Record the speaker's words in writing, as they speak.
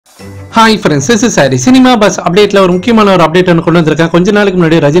Hi friends, this is Sari. Cinemabuz update la ஒரு முக்கியமான ஒரு அப்டேட் கொண்டு வந்திருக்கேன். கொஞ்ச நாளைக்கு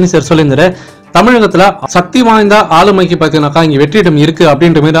முன்னாடி ரஜினி சார் சொல்லியிருந்தாரு தமிழகத்துல சக்தி வாய்ந்த ஆளுமைக்கு பாத்தீங்கன்னாக்கா இங்க வெற்றிடம் இருக்கு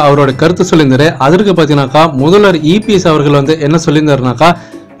அப்படின்ற மாதிரி அவரோட கருத்து சொல்லியிருந்தாரு. அதற்கு பாத்தீங்கன்னாக்கா முதல்வர் EPS அவர்கள் என்ன சொல்லியிருந்தாருனாக்கா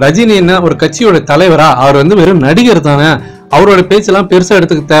ரஜினி என்ன ஒரு கட்சியோட தலைவரா, அவர் வெறும் நடிகர் தானே, அவரோட பேச்செல்லாம் பெருசா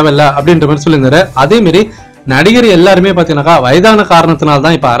எடுத்துக்க தேவையில்ல அப்படின்ற மாதிரி சொல்லியிருந்தாரு. அதே மாதிரி நடிகர் எல்லாருமே பாத்தீங்கன்னாக்கா வயதான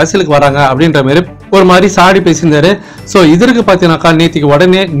காரணத்தினால்தான் இப்ப அரசியலுக்கு வராங்க அப்படின்ற மாதிரி ஒரு மாதிரி சாடி பேசியிருந்தாரு. சோ இதற்கு பாத்தீங்கன்னாக்கா நேற்றுக்கு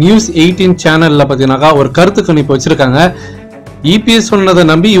உடனே நியூஸ் 18 சேனல்ல பாத்தீங்கன்னாக்கா ஒரு கருத்து கணிப்பு வச்சிருக்காங்க. EPS சொன்னதை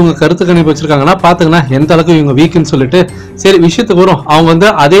நம்பி இவங்க கருத்து கணிப்பு வச்சிருக்காங்கன்னா பாத்துங்கன்னா எந்த அளவுக்கு இவங்க வீக்குன்னு சொல்லிட்டு சரி விஷயத்துக்கு வரும்.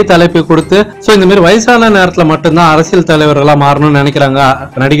 அவங்க அதே தலைப்பை கொடுத்து சோ இந்த மாதிரி வயசான நேரத்துல மட்டும்தான் அரசியல் தலைவர்களா மாறணும்னு நினைக்கிறாங்க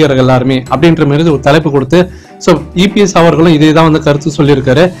நடிகர்கள் எல்லாருமே அப்படின்ற மாதிரி ஒரு தலைப்பு கொடுத்து சோ EPS அவர்களும் இதேதான் கருத்து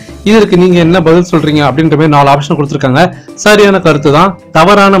சொல்லியிருக்காரு. இதற்கு நீங்க என்ன பதில் சொல்றீங்க அப்படின்ற மாதிரி 4 ஆப்ஷன் கொடுத்திருக்காங்க. சரியான கருத்து தான்,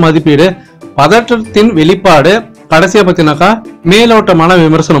 தவறான மதிப்பீடு, பதற்றத்தின் வெளிப்பாடு, கடைசியா பாத்தீங்கன்னாக்கா மேலோட்டமான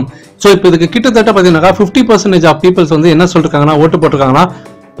விமர்சனம். சோ இப்ப இதுக்கு கிட்டத்தட்ட பாத்தீங்கன்னாக்கா 50% ஆஃப் பீப்புள்ஸ் என்ன சொல்லிருக்காங்கன்னா ஓட்டு போட்டிருக்காங்கன்னா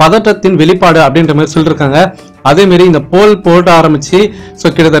பதற்றத்தின் வெளிப்பாடு அப்படின்ற மாதிரி சொல்லிருக்காங்க. அதே மாதிரி இந்த போல் போட ஆரம்பிச்சு சோ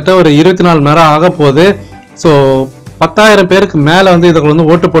கிட்டத்தட்ட ஒரு 24 மணி நேரம் ஆக போகுது. சோ 10,000 பேருக்கு மேல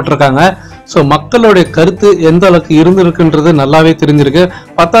இதுக்கு ஓட்டு போட்டிருக்காங்க. சோ மக்களுடைய கருத்து எந்த அளவுக்கு இருந்திருக்குன்றது நல்லாவே தெரிஞ்சிருக்கு.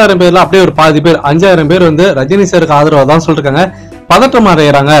 10,000 பேர்ல அப்படியே ஒரு பாதி பேர் 5,000 பேர் ரஜினி சாருக்கு ஆதரவா தான் சொல்லிருக்காங்க. பதற்றம்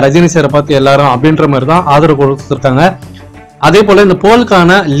அடைகிறாங்க ரஜினி சாரை பார்த்து எல்லாரும் அப்படின்ற மாதிரி தான் ஆதரவு கொடுத்துருக்காங்க. அதே போல இந்த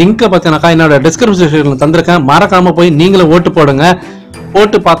போலுக்கான லிங்கை பார்த்தீங்கன்னாக்கா என்னோட டிஸ்கிரிப்ஷன்ல தந்திருக்கேன், மறக்காம போய் நீங்களும் ஓட்டு போடுங்க.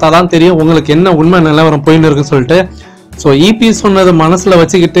 போட்டு பார்த்தாதான் தெரியும் உங்களுக்கு என்ன உண்மை நிலவரம் போயின்னு இருக்குன்னு சொல்லிட்டு. ஸோ EPS சொன்னதை மனசுல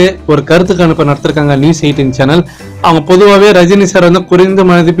வச்சுக்கிட்டு ஒரு கருத்து கணிப்பு நடத்திருக்காங்க நியூஸ் 18 சேனல். அவங்க பொதுவாகவே ரஜினி சார் குறைந்த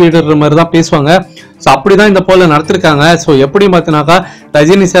மதிப்பீடுற மாதிரி தான் பேசுவாங்க. ஸோ அப்படிதான் இந்த போல நடத்திருக்காங்க. ஸோ எப்படியும் பார்த்தீங்கன்னாக்கா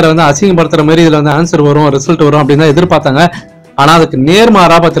ரஜினி சார் அசிங்கப்படுத்துற மாதிரி இதுல ஆன்சர் வரும், ரிசல்ட் வரும் அப்படின்னு தான் எதிர்பார்த்தாங்க. ஆனா அதுக்கு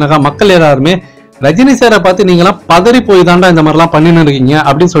நேர்மாறா பார்த்தீங்கன்னாக்கா மக்கள் எல்லாருமே ரஜினி சாரை பார்த்து நீங்களாம் பதறி போய் தாண்டா இந்த மாதிரிலாம் பண்ணின்னு இருக்கீங்க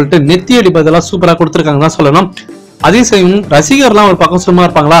அப்படின்னு சொல்லிட்டு நெத்தியடி பதிலாக சூப்பரா கொடுத்துருக்காங்க தான் சொல்லணும். அதே சமயம் ரசிகர்லாம் ஒரு பக்கம் சும்மா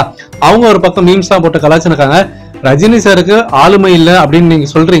இருப்பாங்களா, அவங்க ஒரு பக்கம் மீம்ஸ் தான் போட்டு கலாச்சிருக்காங்க. ரஜினி சாருக்கு ஆளுமை இல்லை அப்படின்னு நீங்க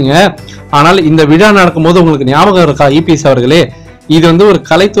சொல்றீங்க, ஆனால் இந்த விழா நடக்கும் போது உங்களுக்கு ஞாபகம் இருக்கா EPS அவர்களே, இது ஒரு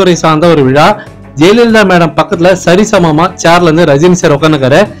கலைத்துறை சார்ந்த ஒரு விழா. ஜெயலலிதா மேடம் பக்கத்துல சரிசமமா சேர்ல ரஜினி சார்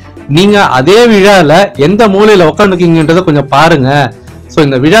உட்காந்துக்காரு. நீங்க அதே விழால எந்த மூலையில உட்காந்துருக்கீங்கன்றத கொஞ்சம் பாருங்க. சோ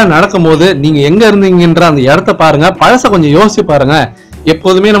இந்த விழா நடக்கும் போது நீங்க எங்க இருந்தீங்கன்ற அந்த இடத்த பாருங்க, பழச கொஞ்சம் யோசிச்சு பாருங்க.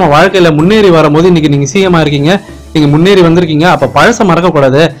 எப்போதுமே நம்ம வாழ்க்கையில முன்னேறி வரும்போது இன்னைக்கு நீங்க CM இருக்கீங்க, நீங்க முன்னேறி வந்திருக்கீங்க, அப்ப பழச மறக்க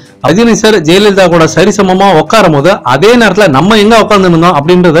கூடாது. ரஜினி சார் ஜெயலலிதா கூட சரிசமமா உட்காரும் போது அதே நேரத்துல நம்ம எங்க உட்கார்ந்து இருந்தோம்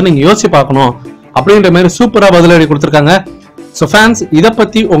அப்படின்றத நீங்க யோசிச்சு பார்க்கணும் அப்படின்ற மாதிரி சூப்பரா பதிலடி கொடுத்திருக்காங்க. சோ ஃபேன்ஸ், இதை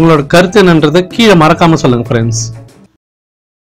பத்தி உங்களோட கருத்து என்னன்றதை கீழே மறக்காம சொல்லுங்க ஃப்ரெண்ட்ஸ்.